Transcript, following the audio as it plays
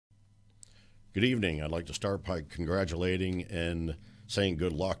Good evening. I'd like to start by congratulating and saying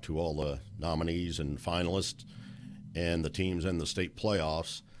good luck to all the nominees and finalists and the teams in the state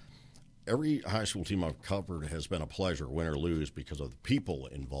playoffs. Every high school team I've covered has been a pleasure, win or lose, because of the people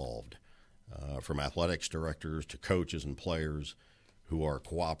involved, from athletics directors to coaches and players who are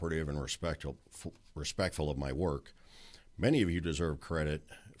cooperative and respectful of my work. Many of you deserve credit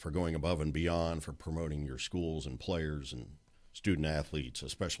for going above and beyond for promoting your schools and players and student athletes,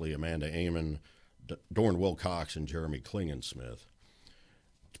 especially Amanda Amon, Dorn Wilcox, and Jeremy Klingensmith.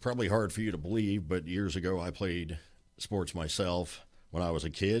 It's probably hard for you to believe, but years ago I played sports myself when I was a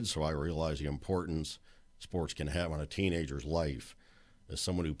kid, so I realized the importance sports can have on a teenager's life. As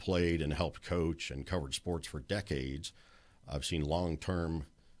someone who played and helped coach and covered sports for decades, I've seen the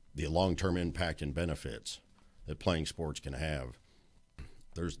long-term impact and benefits that playing sports can have.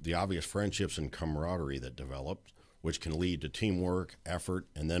 There's the obvious friendships and camaraderie that develop, which can lead to teamwork, effort,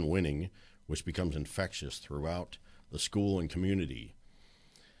 and then winning, which becomes infectious throughout the school and community.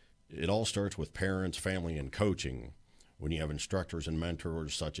 It all starts with parents, family, and coaching. When you have instructors and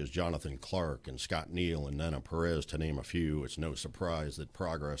mentors such as Jonathan Clark and Scott Neal and Nana Perez, to name a few, it's no surprise that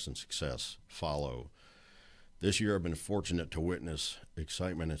progress and success follow. This year I've been fortunate to witness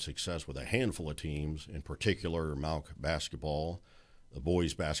excitement and success with a handful of teams, in particular Malk basketball, the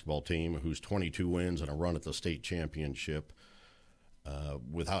boys basketball team, whose 22 wins and a run at the state championship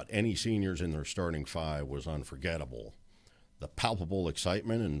without any seniors in their starting five was unforgettable. The palpable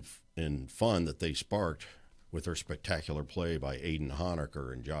excitement and fun that they sparked with their spectacular play by Aiden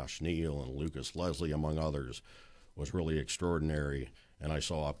Honecker and Josh Neal and Lucas Leslie, among others, was really extraordinary, and I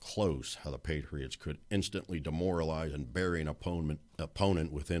saw up close how the Patriots could instantly demoralize and bury an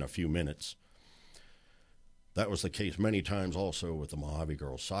opponent within a few minutes. That was the case many times also with the Mojave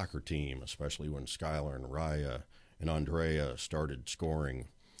girls soccer team, especially when Skylar and Raya and Andrea started scoring.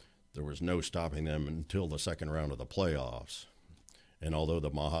 There was no stopping them until the second round of the playoffs. And although the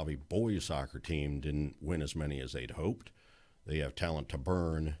Mojave boys soccer team didn't win as many as they'd hoped, they have talent to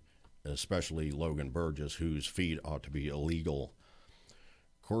burn, especially Logan Burgess, whose feet ought to be illegal.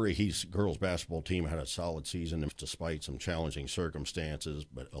 Corey Heath's girls basketball team had a solid season despite some challenging circumstances,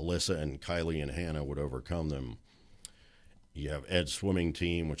 but Alyssa and Kylie and Hannah would overcome them. You have Ed's swimming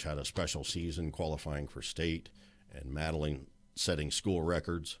team, which had a special season qualifying for state, and Madeline setting school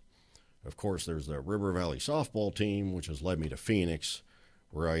records. Of course, there's the River Valley softball team, which has led me to Phoenix,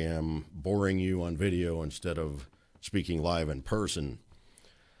 where I am boring you on video instead of speaking live in person.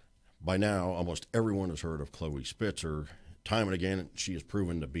 By now, almost everyone has heard of Chloe Spitzer. Time and again, she has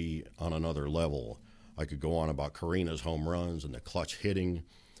proven to be on another level. I could go on about Karina's home runs and the clutch hitting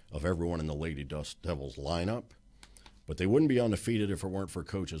of everyone in the Lady Dust Devils lineup, but they wouldn't be undefeated if it weren't for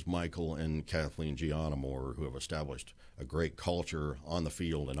coaches Michael and Kathleen Gianamore, who have established a great culture on the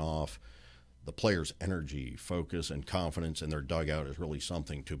field and off. The players' energy, focus, and confidence in their dugout is really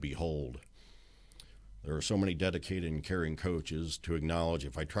something to behold. There are so many dedicated and caring coaches to acknowledge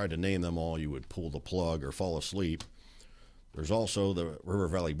if I tried to name them all, you would pull the plug or fall asleep. There's also the River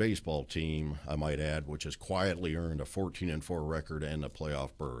Valley baseball team, I might add, which has quietly earned a 14-4 record and a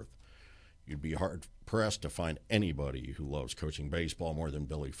playoff berth. You'd be hard-pressed to find anybody who loves coaching baseball more than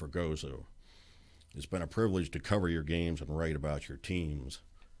Billy Fergoso. It's been a privilege to cover your games and write about your teams.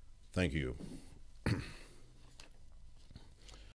 Thank you.